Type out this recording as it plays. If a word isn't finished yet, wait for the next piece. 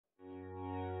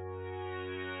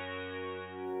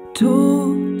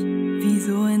Tot wie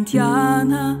so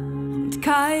Indianer und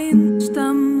kein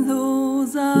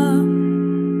Stammloser.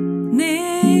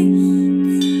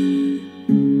 Nichts,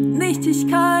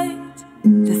 Nichtigkeit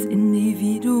des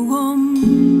Individuums.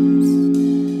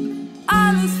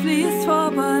 Alles fließt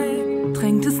vorbei,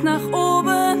 drängt es nach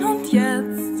oben und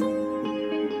jetzt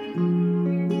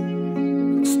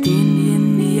stehen die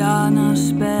Indianer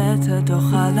später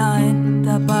doch allein.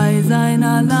 Dabei sein,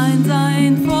 allein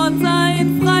sein, fort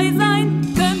sein, frei sein.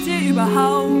 Könnt ihr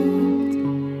überhaupt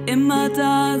immer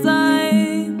da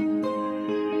sein?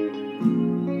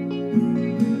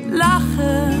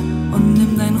 Lache und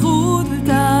nimm dein Rudel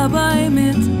dabei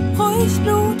mit. Ruhig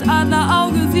Blut,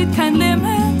 Adlerauge sieht kein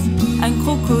Limit. Ein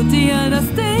Krokodil, das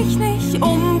dich nicht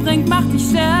umbringt, macht dich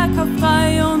stärker,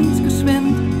 frei und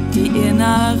geschwind. Die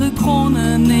innere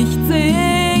Krone nicht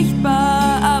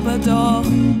sichtbar, aber doch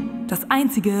das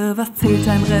Einzige, was zählt,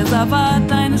 dein Reservat,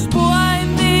 deine Spur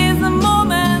in diesem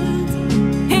Moment.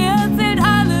 Hier zählt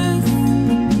alles,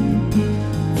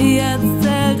 jetzt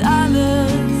zählt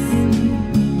alles.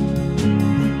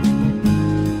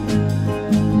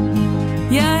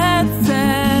 Jetzt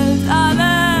zählt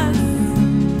alles.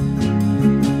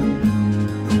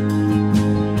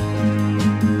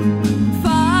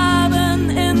 Farben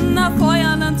in der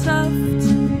Feuerlandschaft,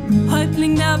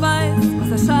 Häuptling, der weiß,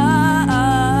 was er schafft.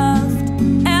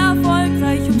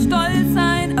 Erfolgreich und stolz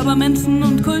sein, aber Menschen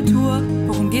und Kultur,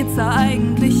 worum geht's da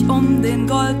eigentlich um den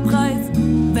Goldpreis?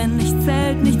 Wenn nichts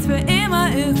zählt, nichts für immer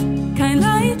ist, kein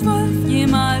Leitwolf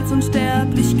jemals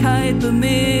Unsterblichkeit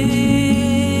bemisst.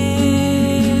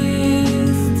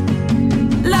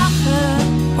 Lache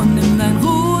und nimm dein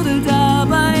Rudel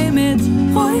dabei mit.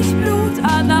 Ruhig Blut,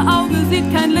 Adlerauge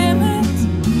sieht kein Limit.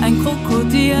 Ein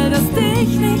Krokodil, das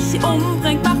dich nicht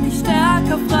umbringt, macht dich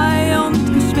stärker, frei und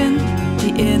geschwind.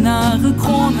 Die innere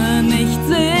Krone nicht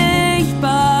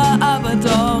sichtbar, aber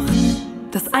doch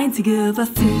das Einzige,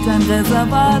 was zählt, dein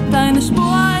Reservat, deine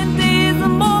Spur in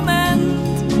diesem Moment.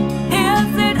 Hier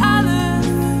zählt alles,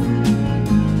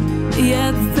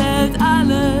 jetzt zählt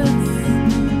alles.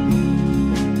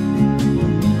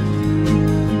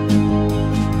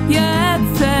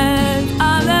 Jetzt zählt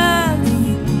alles.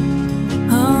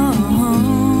 Oh, oh.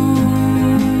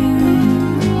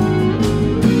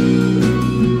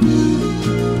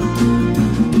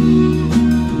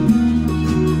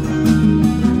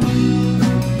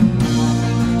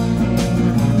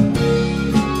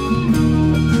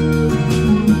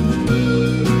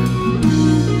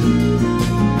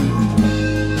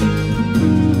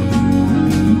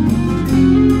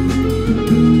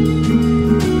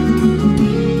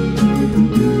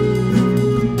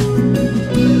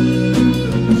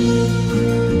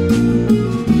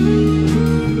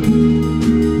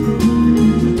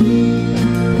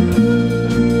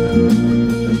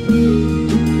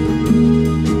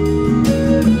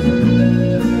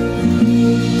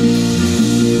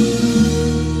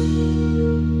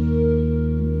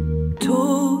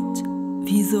 Tot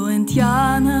wie so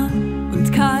Indianer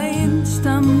und kein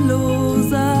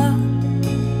Stammloser.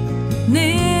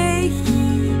 Nichts,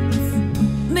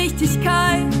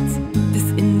 Nichtigkeit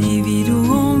des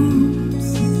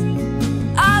Individuums.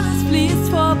 Alles fließt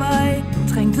vorbei,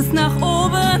 drängt es nach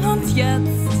oben und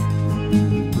jetzt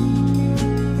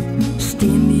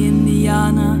stehen die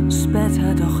Indianer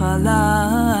später doch allein.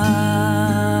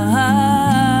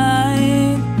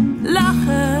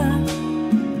 Lache,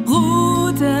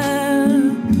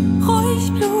 Rudel,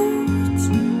 ruhig Blut,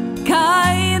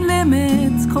 kein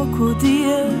Limit,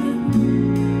 Krokodil.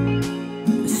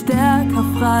 Stärker,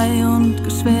 frei und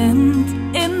geschwind,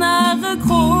 innere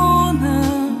Krone.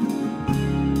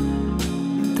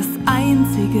 Das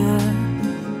einzige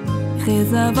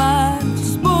Reservat,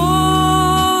 Spur.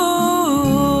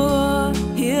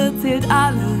 Hier zählt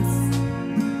alles,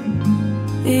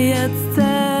 jetzt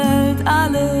zählt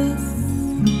alles.